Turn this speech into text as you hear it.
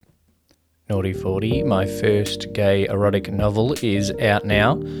Naughty 40, my first gay erotic novel, is out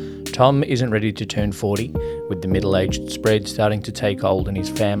now. Tom isn't ready to turn 40, with the middle-aged spread starting to take hold and his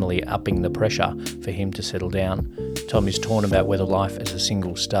family upping the pressure for him to settle down. Tom is torn about whether life as a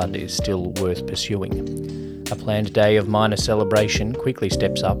single stud is still worth pursuing. A planned day of minor celebration quickly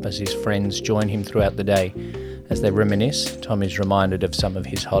steps up as his friends join him throughout the day. As they reminisce, Tom is reminded of some of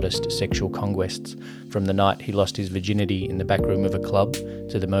his hottest sexual conquests, from the night he lost his virginity in the back room of a club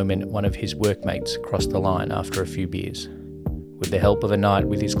to the moment one of his workmates crossed the line after a few beers. With the help of a night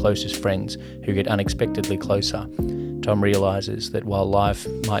with his closest friends, who get unexpectedly closer, Tom realises that while life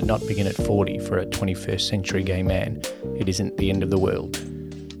might not begin at 40 for a 21st century gay man, it isn't the end of the world.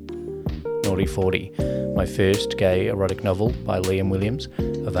 Naughty 40, my first gay erotic novel by Liam Williams,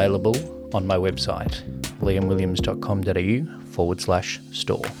 available on my website,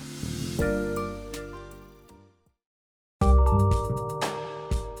 liamwilliams.com.au/store.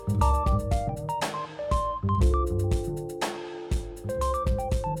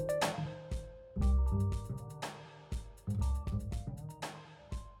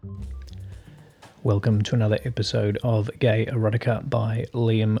 Welcome to another episode of Gay Erotica by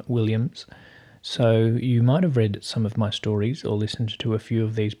Liam Williams. So you might have read some of my stories or listened to a few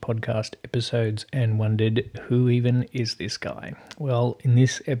of these podcast episodes and wondered, who even is this guy? Well, in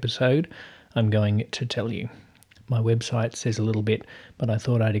this episode, I'm going to tell you. My website says a little bit, but I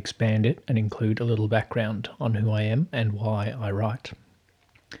thought I'd expand it and include a little background on who I am and why I write.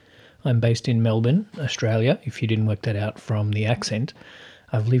 I'm based in Melbourne, Australia, if you didn't work that out from the accent.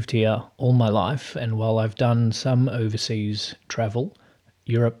 I've lived here all my life, and while I've done some overseas travel,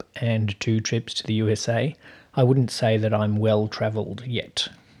 Europe and 2 trips to the USA, I wouldn't say that I'm well travelled yet.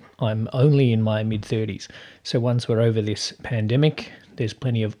 I'm only in my mid-30s, so once we're over this pandemic, there's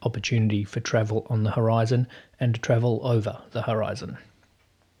plenty of opportunity for travel on the horizon and travel over the horizon.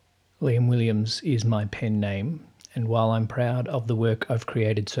 Liam Williams is my pen name, and while I'm proud of the work I've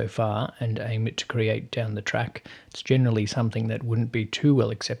created so far and aim to create down the track, it's generally something that wouldn't be too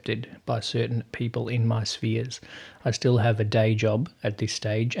well accepted by certain people in my spheres. I still have a day job at this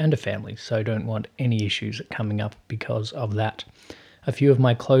stage and a family, so don't want any issues coming up because of that. A few of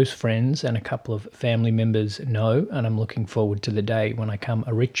my close friends and a couple of family members know, and I'm looking forward to the day when I become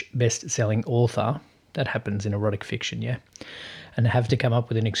a rich, best-selling author. That happens in erotic fiction, yeah? And have to come up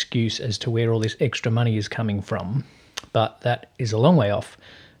with an excuse as to where all this extra money is coming from. But that is a long way off,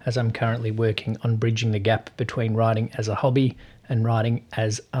 as I'm currently working on bridging the gap between writing as a hobby and writing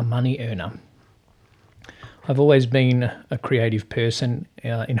as a money earner. I've always been a creative person.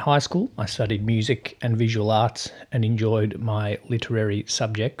 In high school, I studied music and visual arts and enjoyed my literary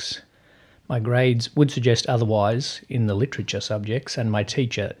subjects. My grades would suggest otherwise in the literature subjects, and my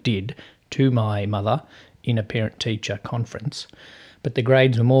teacher did, to my mother, in a parent-teacher conference, but the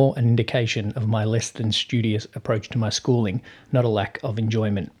grades were more an indication of my less than studious approach to my schooling, not a lack of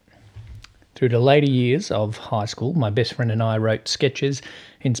enjoyment. Through the later years of high school, my best friend and I wrote sketches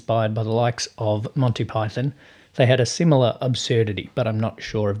inspired by the likes of Monty Python. They had a similar absurdity, but I'm not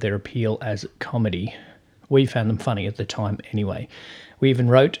sure of their appeal as comedy. We found them funny at the time anyway. We even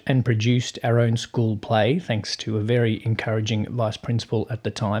wrote and produced our own school play, thanks to a very encouraging vice principal at the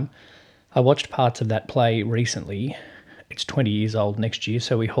time. I watched parts of that play recently. It's 20 years old next year,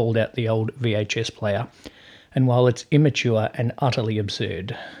 so we hauled out the old VHS player. And while it's immature and utterly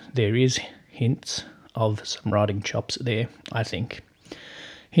absurd, there is hints of some writing chops there, I think.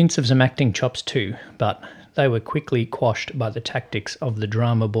 Hints of some acting chops too, but they were quickly quashed by the tactics of the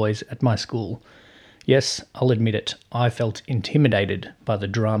drama boys at my school. Yes, I'll admit it, I felt intimidated by the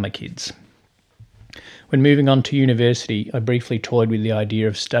drama kids. When moving on to university, I briefly toyed with the idea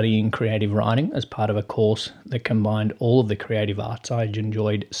of studying creative writing as part of a course that combined all of the creative arts I'd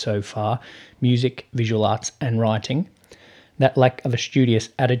enjoyed so far, music, visual arts and writing. That lack of a studious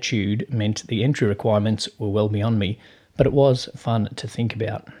attitude meant the entry requirements were well beyond me, but it was fun to think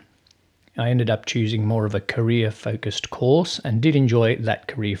about. I ended up choosing more of a career-focused course and did enjoy that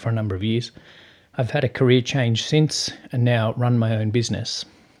career for a number of years. I've had a career change since and now run my own business.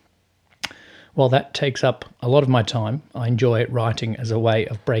 While that takes up a lot of my time, I enjoy writing as a way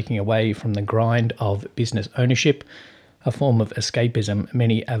of breaking away from the grind of business ownership, a form of escapism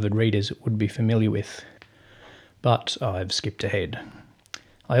many avid readers would be familiar with. But I've skipped ahead.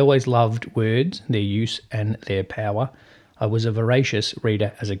 I always loved words, their use and their power. I was a voracious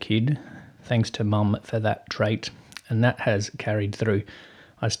reader as a kid, thanks to Mum for that trait, and that has carried through.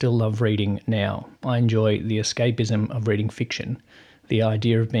 I still love reading now. I enjoy the escapism of reading fiction, the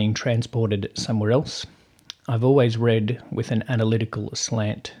idea of being transported somewhere else. I've always read with an analytical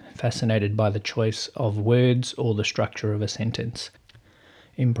slant, fascinated by the choice of words or the structure of a sentence.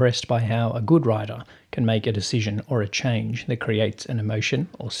 impressed by how a good writer can make a decision or a change that creates an emotion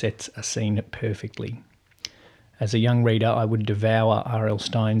or sets a scene perfectly. As a young reader, I would devour R.L.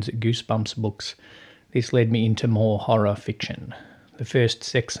 Stine's Goosebumps books. This led me into more horror fiction. The first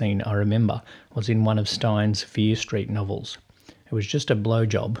sex scene I remember was in one of Stine's Fear Street novels. It was just a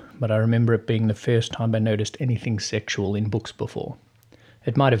blowjob, but I remember it being the first time I noticed anything sexual in books before.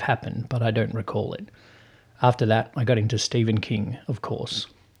 It might have happened, but I don't recall it. After that, I got into Stephen King, of course.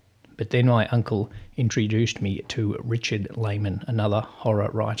 But then my uncle introduced me to Richard Lehman, another horror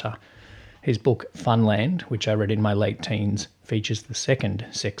writer. His book Funland, which I read in my late teens, features the second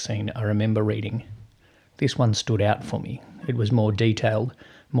sex scene I remember reading. This one stood out for me. It was more detailed,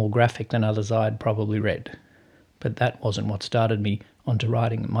 more graphic than others I had probably read. But that wasn't what started me onto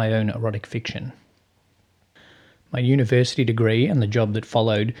writing my own erotic fiction. My university degree and the job that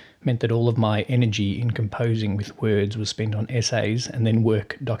followed meant that all of my energy in composing with words was spent on essays and then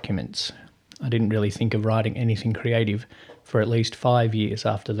work documents. I didn't really think of writing anything creative for at least 5 years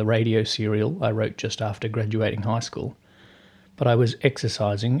after the radio serial I wrote just after graduating high school. But I was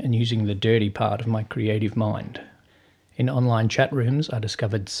exercising and using the dirty part of my creative mind. In online chat rooms, I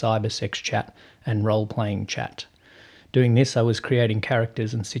discovered cybersex chat and role-playing chat. Doing this, I was creating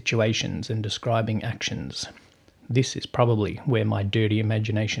characters and situations and describing actions. This is probably where my dirty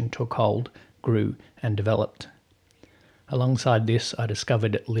imagination took hold, grew, and developed. Alongside this, I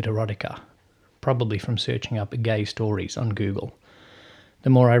discovered Literotica, probably from searching up gay stories on Google. The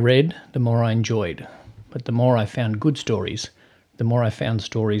more I read, the more I enjoyed. But the more I found good stories, the more I found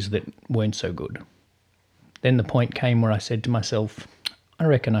stories that weren't so good. Then the point came where I said to myself, I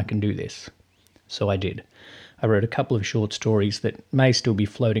reckon I can do this. So I did. I wrote a couple of short stories that may still be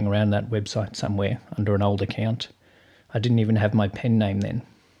floating around that website somewhere under an old account. I didn't even have my pen name then.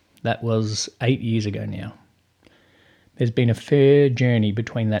 That was 8 years ago now. There's been a fair journey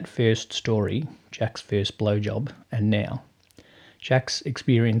between that first story, Jack's first blowjob, and now. Jack's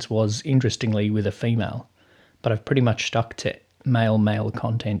experience was, interestingly, with a female, but I've pretty much stuck to male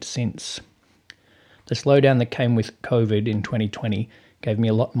content since. The slowdown that came with COVID in 2020 gave me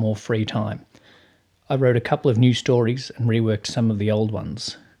a lot more free time. I wrote a couple of new stories and reworked some of the old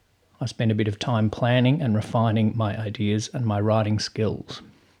ones. I spent a bit of time planning and refining my ideas and my writing skills.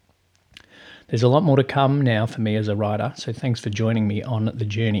 There's a lot more to come now for me as a writer, so thanks for joining me on the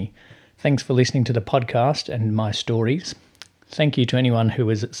journey. Thanks for listening to the podcast and my stories. Thank you to anyone who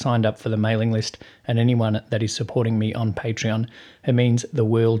has signed up for the mailing list and anyone that is supporting me on Patreon. It means the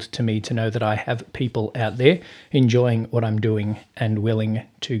world to me to know that I have people out there enjoying what I'm doing and willing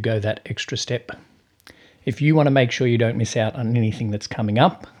to go that extra step. If you want to make sure you don't miss out on anything that's coming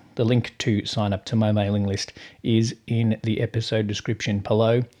up, the link to sign up to my mailing list is in the episode description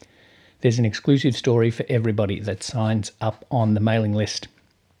below. There's an exclusive story for everybody that signs up on the mailing list.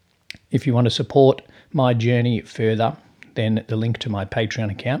 If you want to support my journey further, then the link to my Patreon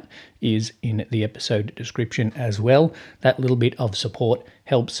account is in the episode description as well. That little bit of support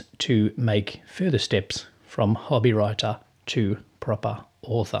helps to make further steps from hobby writer to proper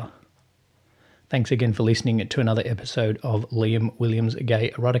author. Thanks again for listening to another episode of Liam Williams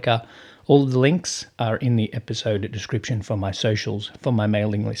Gay Erotica. All of the links are in the episode description for my socials, for my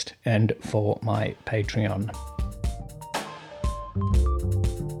mailing list, and for my Patreon.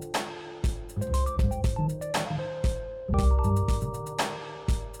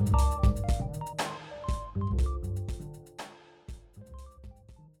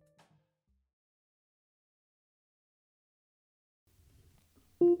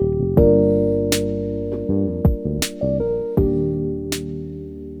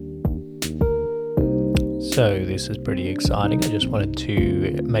 So this is pretty exciting. I just wanted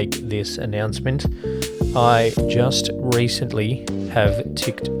to make this announcement. I just recently have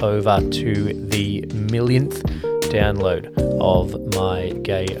ticked over to the 1,000,000th download of my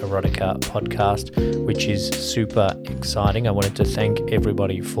Gay Erotica podcast, which is super exciting. I wanted to thank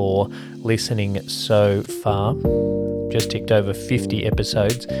everybody for listening so far. Just ticked over 50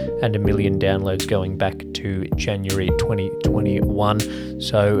 episodes and 1,000,000 downloads going back to January 2021.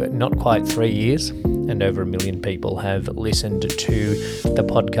 So not quite 3 years, and over 1,000,000 people have listened to the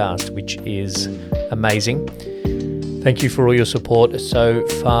podcast, which is amazing. Thank you for all your support so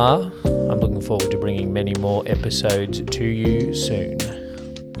far. I'm looking forward to bringing many more episodes to you soon.